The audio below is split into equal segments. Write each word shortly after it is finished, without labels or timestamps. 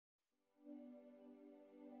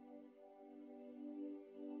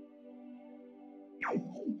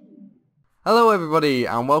Hello everybody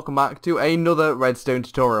and welcome back to another Redstone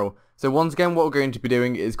tutorial. So once again what we're going to be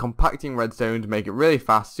doing is compacting Redstone to make it really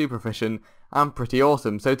fast, super efficient and pretty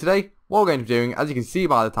awesome. So today what we're going to be doing, as you can see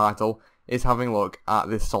by the title, is having a look at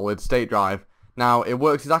this solid state drive. Now it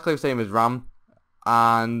works exactly the same as RAM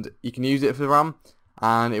and you can use it for RAM,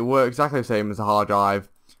 and it works exactly the same as a hard drive,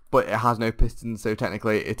 but it has no pistons, so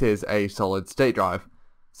technically it is a solid state drive.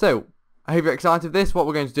 So I hope you're excited for this. What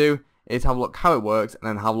we're going to do is have a look how it works, and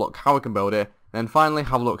then have a look how we can build it, and then finally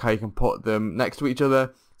have a look how you can put them next to each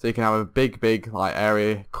other so you can have a big like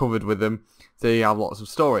area covered with them so you have lots of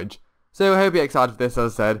storage. So I hope you're excited for this,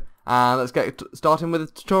 as I said, and let's get starting with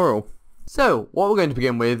the tutorial. So what we're going to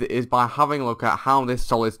begin with is by having a look at how this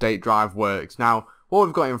solid state drive works. Now what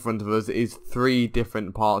we've got in front of us is three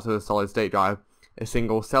different parts of the solid state drive: a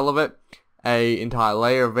single cell of it, an entire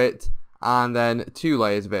layer of it, and then two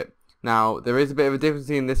layers of it. Now there is a bit of a difference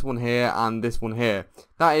in this one here and this one here.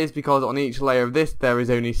 That is because on each layer of this there is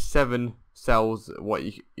only 7 cells what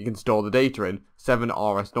you can store the data in, 7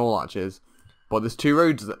 RS null latches. But there's 2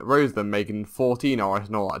 rows of them, making 14 RS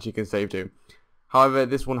null latches you can save to. However,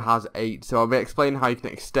 this one has 8, so I'll be explaining how you can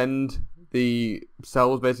extend the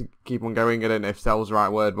cells, basically keep on going. I don't know if cells is the right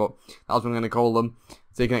word, but that's what I'm going to call them.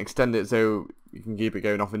 So you can extend it so you can keep it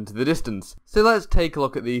going off into the distance. So let's take a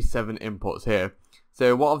look at these 7 inputs here.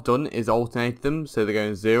 So what I've done is alternate them, so they're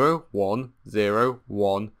going 0, 1, 0,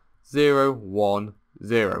 1, 0, 1,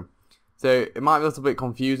 0. So it might be a little bit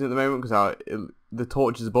confusing at the moment because the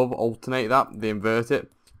torches above alternate that, they invert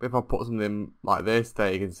it. But if I put something like this,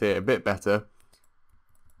 there you can see it a bit better.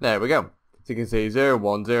 There we go. So you can see 0,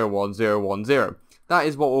 1, 0, 1, 0, 1, 0. That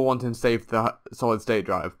is what we're wanting to save to the solid state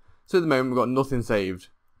drive. So at the moment we've got nothing saved.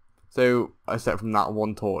 So except from that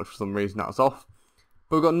one torch, for some reason that's off.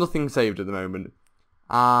 But we've got nothing saved at the moment.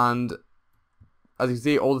 And as you can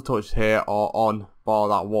see, all the torches here are on bar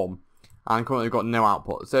that one, and currently we've got no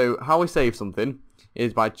output. So how we save something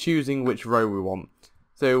is by choosing which row we want.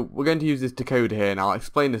 So we're going to use this decoder here, and I'll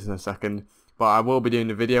explain this in a second, but I will be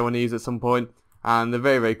doing a video on these at some point. And the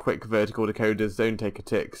very quick vertical decoders don't take a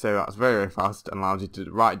tick, so that's very fast and allows you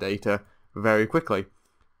to write data very quickly.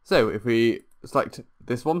 So if we select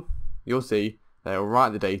this one, you'll see that it will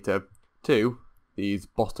write the data to these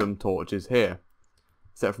bottom torches here.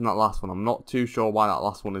 Except from that last one, I'm not too sure why that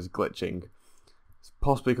last one is glitching. It's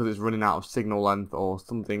possibly because it's running out of signal length or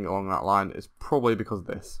something along that line. It's probably because of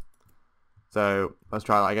this. So let's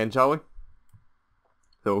try that again, shall we?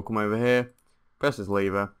 So we'll come over here, press this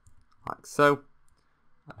lever, like so,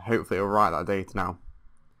 and hopefully it'll write that data now.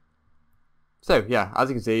 So yeah, as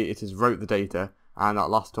you can see, it has wrote the data, and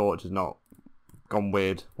that last torch has not gone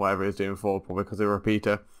weird, whatever it was doing before, probably because of a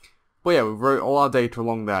repeater. But yeah, we've wrote all our data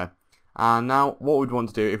along there. And now what we'd want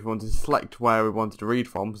to do, if we wanted to select where we wanted to read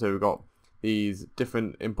from, so we've got these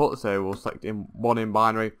different inputs, so we'll select one in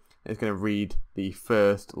binary, and it's going to read the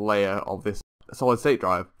first layer of this solid state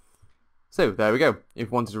drive. So there we go.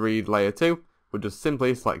 If we wanted to read layer 2, we'll just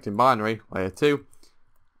simply select in binary, layer 2,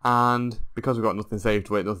 and because we've got nothing saved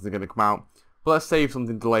to it, nothing's going to come out. But let's save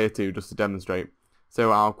something to layer 2 just to demonstrate.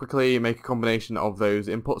 So I'll quickly make a combination of those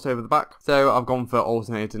inputs over the back. So I've gone for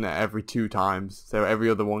alternating it every 2 times. So every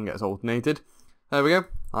other one gets alternated. There we go,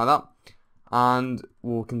 like that. And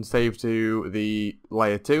we can save to the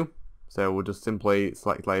layer 2. So we'll just simply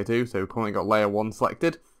select layer 2. So we've currently got layer 1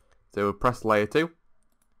 selected. So we'll press layer 2.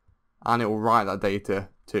 And it will write that data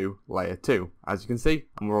to layer 2, as you can see.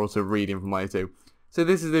 And we're also reading from layer 2. So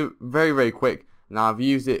this is very quick. Now I've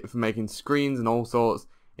used it for making screens and all sorts.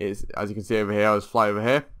 It's, as you can see over here, I'll just fly over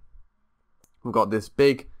here. We've got this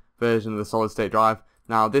big version of the solid state drive.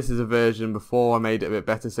 Now this is a version before I made it a bit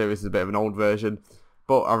better, so this is a bit of an old version,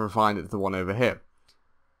 but I've refined it to the one over here.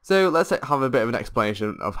 So let's have a bit of an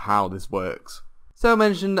explanation of how this works. So I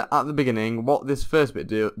mentioned at the beginning, what this first bit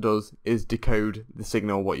does is decode the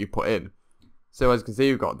signal what you put in. So as you can see,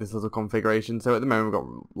 we've got this little configuration. So at the moment we've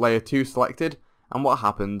got layer 2 selected, and what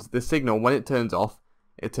happens, the signal, when it turns off,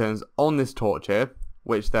 it turns on this torch here,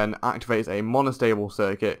 which then activates a monostable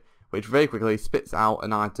circuit, which very quickly spits out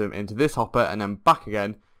an item into this hopper and then back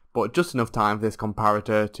again, but just enough time for this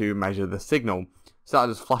comparator to measure the signal. So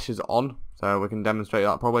that just flashes on, so we can demonstrate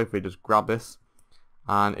that probably if we just grab this.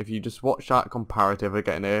 And if you just watch that comparator, we're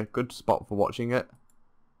getting a good spot for watching it.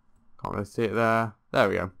 Can't really see it there. There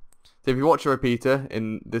we go. So if you watch a repeater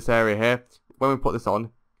in this area here, when we put this on,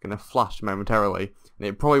 it's going to flash momentarily. And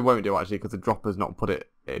it probably won't do actually because the dropper's not put it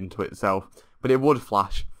into itself. But it would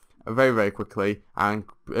flash very quickly and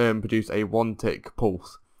produce a 1-tick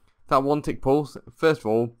pulse. That 1-tick pulse, first of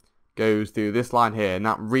all, goes through this line here, and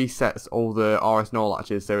that resets all the RS null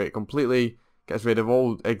latches, so it completely gets rid of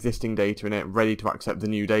all existing data in it, ready to accept the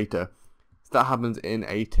new data. So that happens in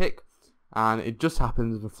a tick, and it just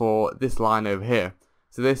happens before this line over here.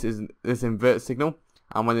 So this is this invert signal,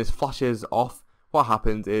 and when this flashes off, what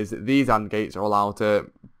happens is these AND gates are allowed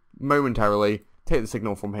to momentarily take the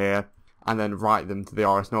signal from here and then write them to the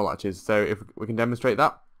RS NOR latches. So if we can demonstrate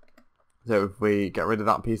that, so if we get rid of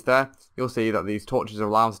that piece there, you'll see that these torches are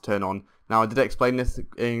allowed to turn on. Now I did explain this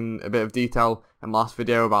in a bit of detail in the last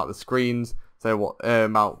video about the screens, so what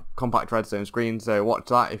about compact redstone screens, so watch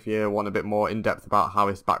that if you want a bit more in depth about how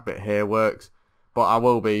this back bit here works, but I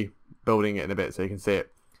will be building it in a bit so you can see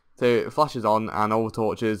it. So it flashes on and all the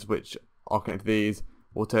torches which are connected to these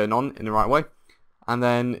will turn on in the right way, and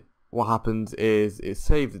then what happens is it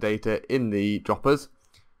saves the data in the droppers,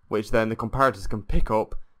 which then the comparators can pick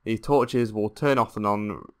up. These torches will turn off and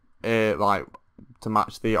on like to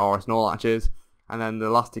match the RS NOR latches, and then the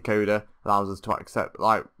last decoder allows us to accept,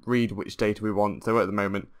 like, read which data we want. So at the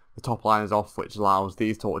moment the top line is off, which allows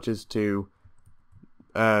these torches to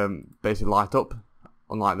basically light up,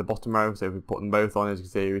 unlike the bottom row. So if we put them both on, as you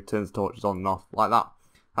can see, it turns the torches on and off like that.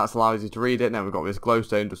 That allows you to read it. Now we've got this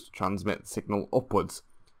glowstone just to transmit the signal upwards.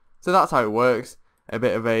 So that's how it works. A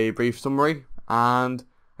bit of a brief summary, and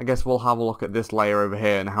I guess we'll have a look at this layer over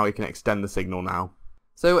here and how we can extend the signal now.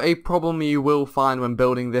 So a problem you will find when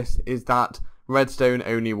building this is that redstone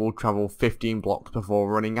only will travel 15 blocks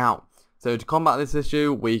before running out. So to combat this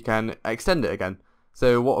issue, we can extend it again.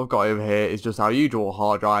 So what we've got over here is just our usual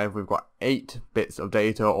hard drive. We've got 8 bits of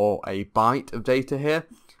data, or a byte of data here.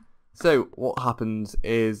 So what happens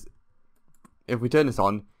is, if we turn this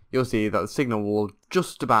on, you'll see that the signal will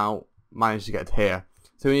just about manage to get to here.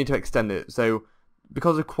 So we need to extend it. So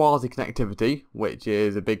because of quasi connectivity, which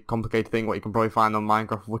is a big complicated thing, what you can probably find on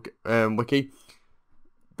Minecraft wiki,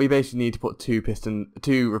 we basically need to put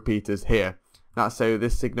two repeaters here. That's so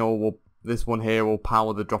this signal will, this one here will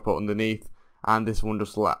power the dropper underneath, and this one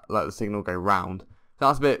just let the signal go round. So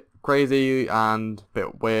that's a bit crazy and a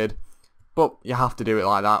bit weird, but you have to do it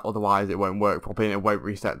like that, otherwise it won't work properly and it won't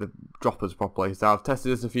reset the droppers properly. So I've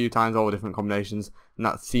tested this a few times, all the different combinations, and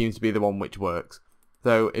that seems to be the one which works.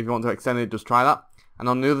 So if you want to extend it, just try that. And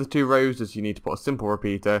on the other 2 rows, just you need to put a simple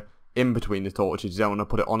repeater in between the torches. You don't want to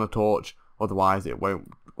put it on a torch, otherwise it won't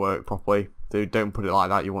work properly. So don't put it like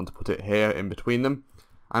that, you want to put it here in between them,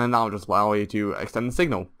 and then that will just allow you to extend the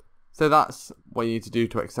signal. So that's what you need to do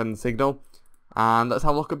to extend the signal, and let's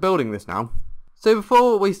have a look at building this now. So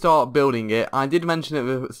before we start building it, I did mention at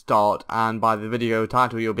the start, and by the video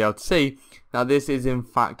title you'll be able to see, that this is in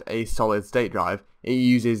fact a solid state drive. It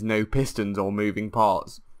uses no pistons or moving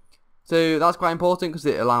parts. So that's quite important because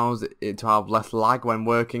it allows it to have less lag when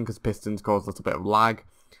working, because pistons cause a little bit of lag,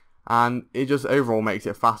 and it just overall makes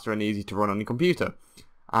it faster and easy to run on your computer.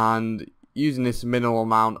 And using this minimal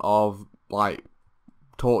amount of like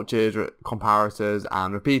torches, comparators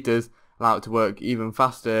and repeaters allow it to work even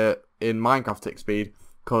faster in Minecraft tick speed,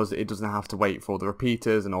 because it doesn't have to wait for the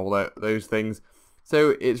repeaters and all those things.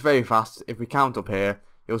 So it's very fast. If we count up here,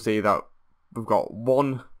 you'll see that we've got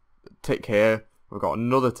 1 tick here, we've got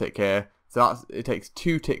another tick here, so it takes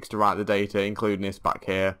 2 ticks to write the data, including this back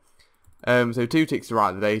here. So 2 ticks to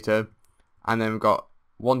write the data, and then we've got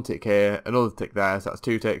 1 tick here, another tick there, so that's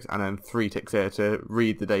 2 ticks, and then 3 ticks here to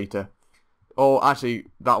read the data. Or actually,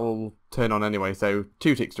 that will turn on anyway, so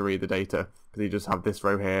 2 ticks to read the data, because you just have this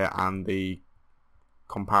row here and the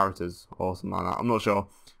comparators or something like that. I'm not sure,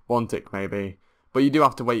 1 tick maybe. But you do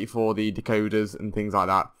have to wait for the decoders and things like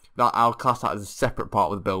that. I'll class that as a separate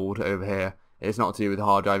part of the build over here. It's not to do with the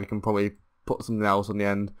hard drive. You can probably put something else on the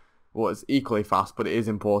end. Well, it's equally fast, but it is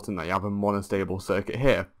important that you have a monostable circuit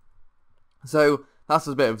here. So that's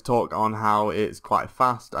a bit of talk on how it's quite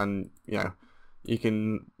fast, and you know,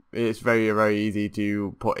 it's very, very easy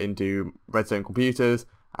to put into redstone computers,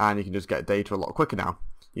 and you can just get data a lot quicker now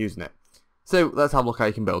using it. So let's have a look how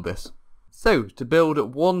you can build this. So to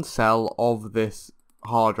build 1 cell of this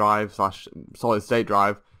hard drive slash solid state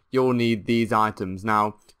drive, you'll need these items.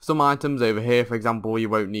 Now, some items over here, for example, you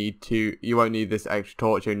won't need this extra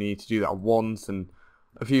torch. You only need to do that once, and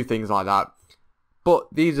a few things like that. But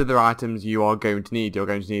these are the items you are going to need. You're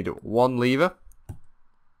going to need 1 lever,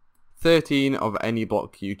 13 of any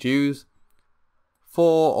block you choose,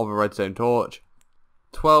 4 of a redstone torch,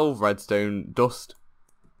 12 redstone dust,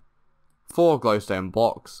 4 glowstone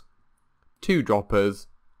blocks, 2 droppers,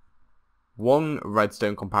 1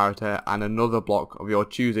 redstone comparator, and another block of your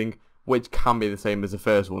choosing, which can be the same as the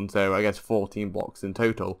first one, so I guess 14 blocks in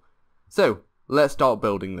total. So let's start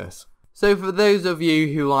building this. So for those of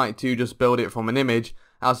you who like to just build it from an image,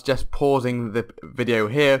 I'll suggest pausing the video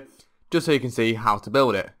here just so you can see how to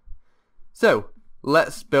build it. So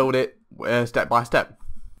let's build it step by step.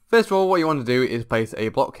 First of all, what you want to do is place a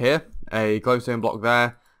block here, a glowstone block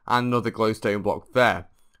there, and another glowstone block there,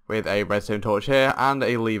 with a redstone torch here and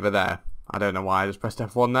a lever there. I don't know why I just pressed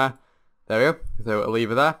F1 there. There we go. So a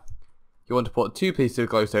lever there. You want to put 2 pieces of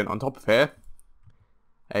glowstone on top of here,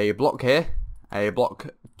 a block here, a block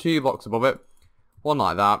 2 blocks above it, one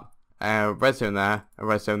like that, a redstone there,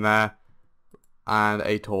 and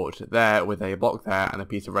a torch there with a block there and a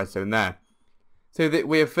piece of redstone there. So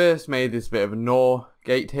we have first made this bit of a NOR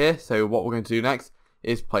gate here, so what we're going to do next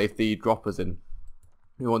is place the droppers in.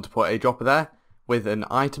 We want to put a dropper there with an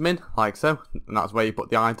item in, like so, and that's where you put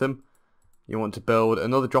the item. You want to build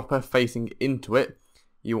another dropper facing into it.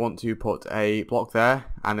 You want to put a block there,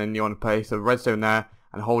 and then you want to place a redstone there,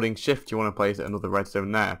 and holding shift you want to place another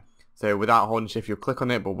redstone there. So without holding shift you'll click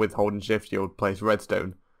on it, but with holding shift you'll place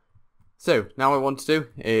redstone. So now what I want to do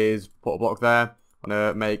is put a block there. I'm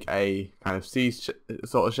going to make a kind of C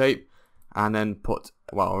sort of shape, and then put,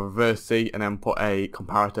 well, a reverse C, and then put a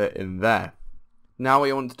comparator in there. Now what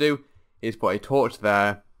you want to do is put a torch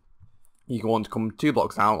there. You want to come 2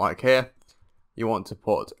 blocks out like here. You want to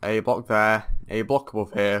put a block there, a block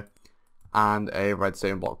above here, and a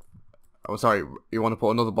redstone block. Oh, sorry, you want to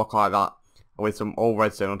put another block like that with some old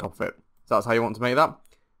redstone on top of it. So that's how you want to make that.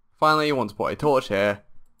 Finally, you want to put a torch here,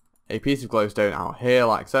 a piece of glowstone out here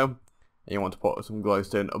like so, and you want to put some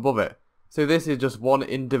glowstone above it. So this is just one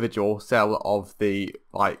individual cell of the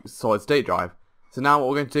solid state drive. So now what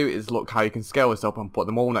we're going to do is look how you can scale this up and put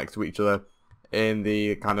them all next to each other in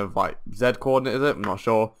the kind of Z coordinate, is it? I'm not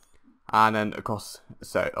sure. And then across,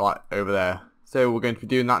 so over there. So we're going to be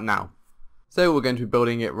doing that now. So we're going to be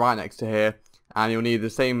building it right next to here, and you'll need the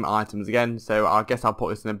same items again, so I guess I'll put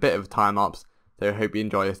this in a bit of a time lapse, so I hope you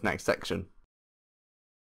enjoy this next section.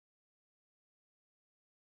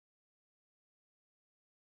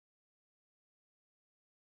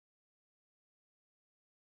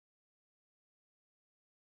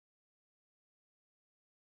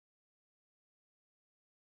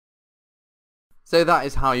 So that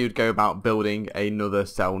is how you'd go about building another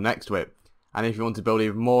cell next to it. And if you want to build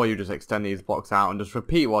even more, you just extend these blocks out and just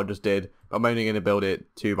repeat what I just did, but I'm only going to build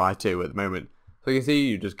it 2 by 2 at the moment. So you can see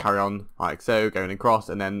you just carry on like so, going across,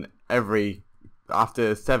 and then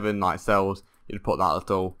after 7 cells, you'd put that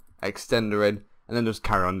little extender in, and then just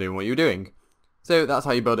carry on doing what you're doing. So that's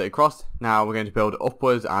how you build it across. Now we're going to build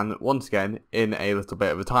upwards, and once again in a little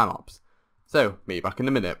bit of a time lapse. So meet you back in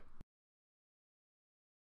a minute.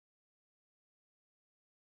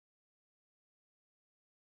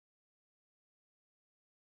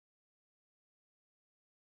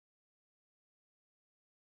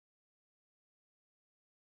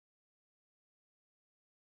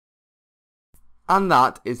 And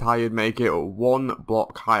that is how you'd make it 1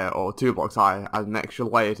 block higher, or 2 blocks higher, as an extra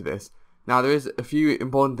layer to this. Now there is a few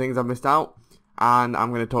important things I've missed out, and I'm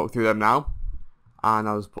going to talk through them now. And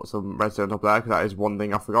I'll just put some redstone up there, because that is one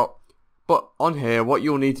thing I forgot. But on here, what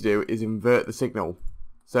you'll need to do is invert the signal.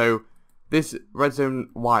 So this redstone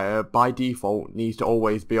wire, by default, needs to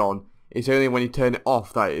always be on. It's only when you turn it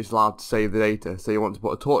off that it's allowed to save the data. So you want to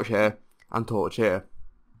put a torch here, and torch here.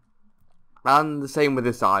 And the same with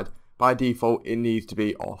this side. By default, it needs to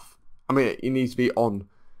be off. It needs to be on.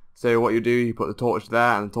 So what you do, you put the torch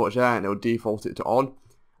there and the torch there, and it will default it to on.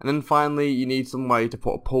 And then finally, you need some way to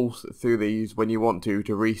put a pulse through these when you want to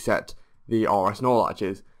reset the RS NOR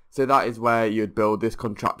latches. So that is where you'd build this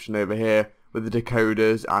contraption over here with the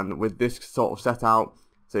decoders and with this sort of set out.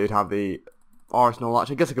 So you'd have the RS NOR latch.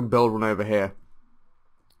 I guess I can build one over here.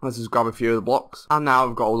 Let's just grab a few of the blocks. And now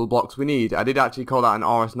we've got all the blocks we need. I did actually call that an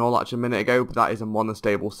RS NOR latch a minute ago, but that is a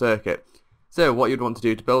monostable circuit. So what you'd want to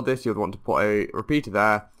do to build this, you'd want to put a repeater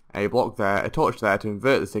there, a block there, a torch there to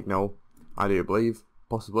invert the signal. I do believe,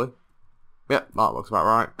 possibly. Yep, that looks about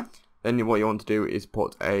right. Then what you want to do is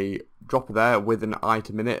put a dropper there with an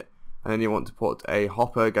item in it. And then you want to put a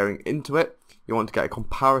hopper going into it. You want to get a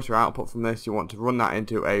comparator output from this. You want to run that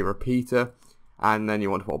into a repeater. And then you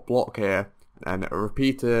want to put a block here. And a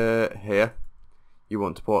repeater here. You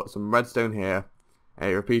want to put some redstone here,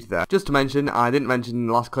 a repeater there. Just to mention, I didn't mention in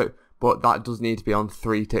the last clip, but that does need to be on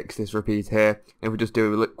 3 ticks, this repeater here. If we just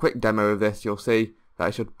do a quick demo of this, you'll see that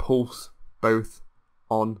it should pulse both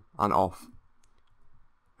on and off.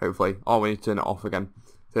 Hopefully. Oh, we need to turn it off again.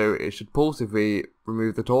 So it should pulse if we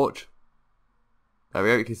remove the torch. There we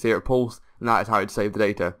go, you can see it pulse, and that is how it save the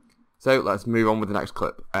data. So let's move on with the next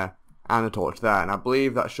clip. And a torch there, and I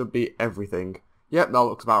believe that should be everything. Yep, that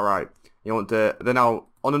looks about right. You want to, then on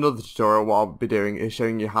another tutorial, what I'll be doing is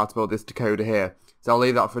showing you how to build this decoder here. So I'll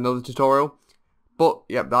leave that for another tutorial. But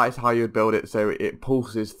yep, that is how you would build it, so it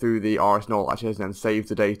pulses through the RS NOR latches and then saves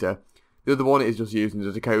the data. The other one is just using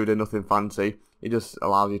the decoder, nothing fancy. It just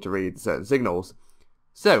allows you to read certain signals.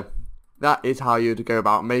 So that is how you'd go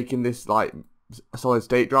about making this like a solid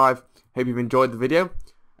state drive. Hope you've enjoyed the video.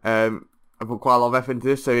 I put quite a lot of effort into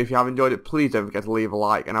this, so if you have enjoyed it, please don't forget to leave a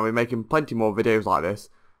like, and I'll be making plenty more videos like this.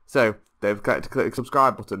 So don't forget to click the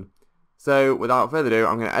subscribe button. So without further ado,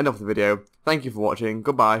 I'm going to end off the video. Thank you for watching.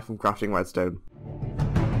 Goodbye from Crafting Redstone.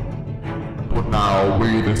 But now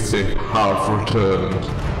we the Sith have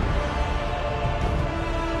returned.